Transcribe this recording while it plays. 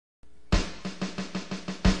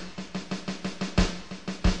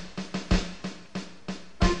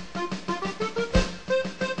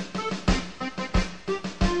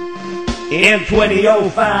In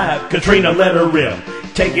 2005, Katrina let her rip,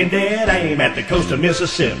 taking dead aim at the coast of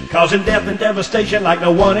Mississippi, causing death and devastation like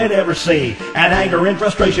no one had ever seen, and anger and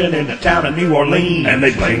frustration in the town of New Orleans. And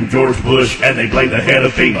they blamed George Bush, and they blamed the head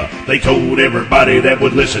of FEMA. They told everybody that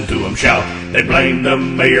would listen to them shout. They blamed the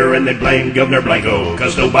mayor and they blamed Governor Blanco,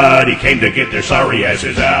 cause nobody came to get their sorry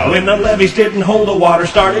asses out. When the levees didn't hold, the water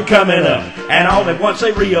started coming up, and all at once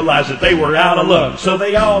they realized that they were out of luck. So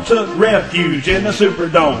they all took refuge in the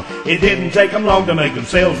Superdome. It didn't take them long to make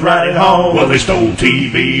themselves right at home. Well, they stole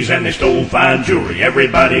TVs and they stole fine jewelry.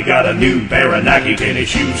 Everybody got a new pair of Nike tennis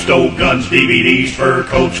shoes. Stole guns, DVDs, fur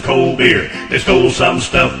coats, cold beer. They stole some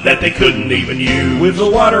stuff that they couldn't even use. With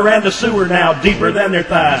the water and the sewer now deeper than their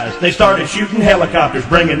thighs, they started shooting helicopters,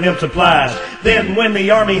 bringing them supplies. Then when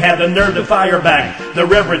the army had the nerve to fire back, the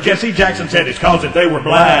Reverend Jesse Jackson said it's cause that they were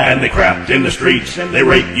black. And they crapped in the streets, they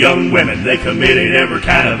raped young women, they committed every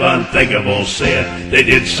kind of unthinkable sin. They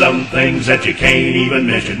did some things that you can't even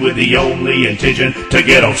mention, with the only intention to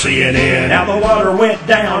get on CNN. Now the water went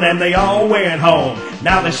down and they all went home.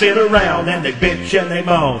 Now they sit around and they bitch and they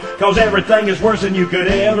moan, cause everything is worse than you could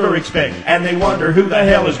ever expect, and they wonder who the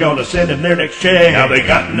hell is gonna send them their next check. Now they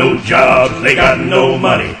got no jobs, they got no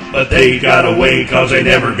money, but they got away cause they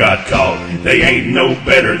never got caught. They ain't no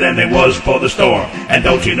better than they was for the storm, and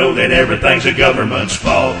don't you know that everything's the government's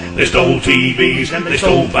fault. They stole TVs and they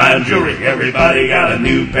stole fine jewelry. Everybody got a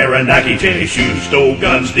new pair of Nike tennis shoes. Stole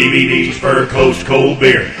guns, DVDs, fur coats, cold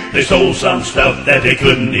beer. They stole some stuff that they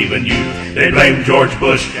couldn't even use. They blamed George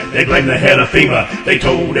Bush, they blamed the head of FEMA. They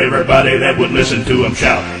told everybody that would listen to them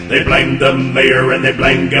shout. They blamed the mayor and they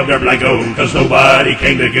blamed Governor Blanco, cause nobody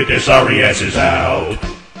came to get their sorry asses out.